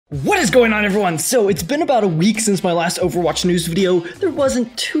What is going on, everyone? So it's been about a week since my last Overwatch news video. There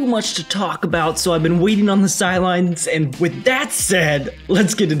wasn't too much to talk about, so I've been waiting on the sidelines, and with that said,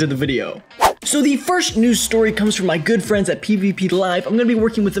 let's get into the video. So the first news story comes from my good friends at PvP Live. I'm going to be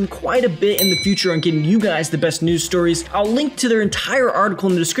working with them quite a bit in the future on getting you guys the best news stories. I'll link to their entire article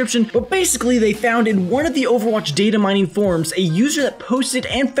in the description, but basically they found in one of the Overwatch data mining forums a user that posted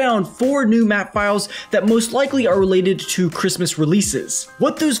and found 4 new map files that most likely are related to Christmas releases.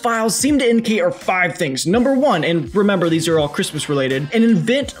 What those files seem to indicate are 5 things. Number 1, and remember these are all Christmas related, an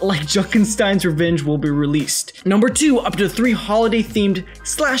event like Junkenstein's Revenge will be released. Number 2, up to 3 holiday themed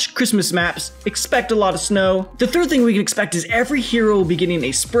 / Christmas maps. Expect a lot of snow. The third thing we can expect is every hero will be getting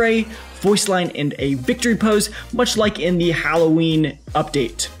a spray, voice line, and a victory pose, much like in the Halloween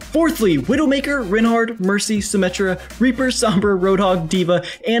update. Fourthly, Widowmaker, Reinhardt, Mercy, Symmetra, Reaper, Sombra, Roadhog, Diva,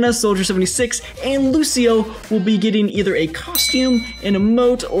 Anna, Soldier 76, and Lucio will be getting either a costume, an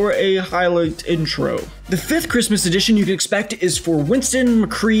emote, or a highlight intro. The 5th Christmas edition you can expect is for Winston,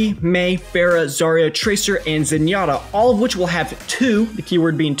 McCree, Mei, Pharah, Zarya, Tracer, and Zenyatta, all of which will have 2, the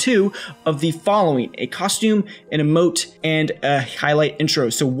keyword being 2, of the following: a costume, an emote, and a highlight intro,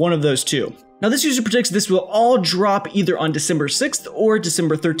 so one of those 2. Now this user predicts this will all drop either on December 6th or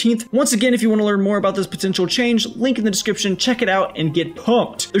December 13th. Once again, if you want to learn more about this potential change, link in the description, check it out and get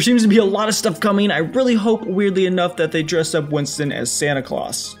pumped. There seems to be a lot of stuff coming. I really hope, weirdly enough, that they dress up Winston as Santa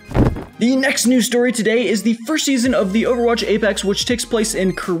Claus. The next news story today is the first season of the Overwatch Apex, which takes place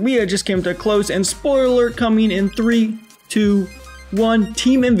in Korea, just came to a close, and spoiler alert, coming in 3, 2, 1,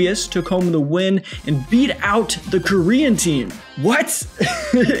 Team Envious took home the win and beat out the Korean team. What?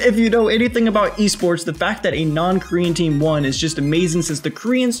 If you know anything about esports, the fact that a non-Korean team won is just amazing, since the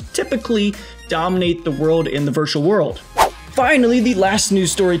Koreans typically dominate the world in the virtual world. Finally, the last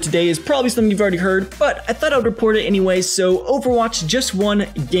news story today is probably something you've already heard, but I thought I would report it anyway. So Overwatch just won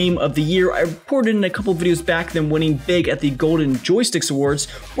Game of the Year. I reported in a couple videos back them winning big at the Golden Joysticks Awards.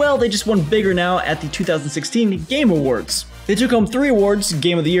 Well, they just won bigger now at the 2016 Game Awards. They took home 3 awards: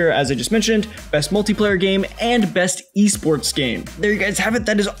 Game of the Year, as I just mentioned, Best Multiplayer Game, and Best Esports Game. There you guys have it.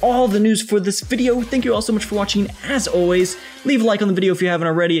 That is all the news for this video. Thank you all so much for watching. As always, leave a like on the video if you haven't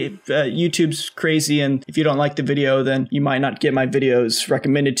already. YouTube's crazy, and if you don't like the video, then you might not get my videos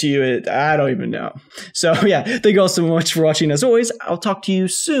recommended to you. I don't even know. So yeah, thank you all so much for watching. As always, I'll talk to you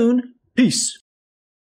soon. Peace.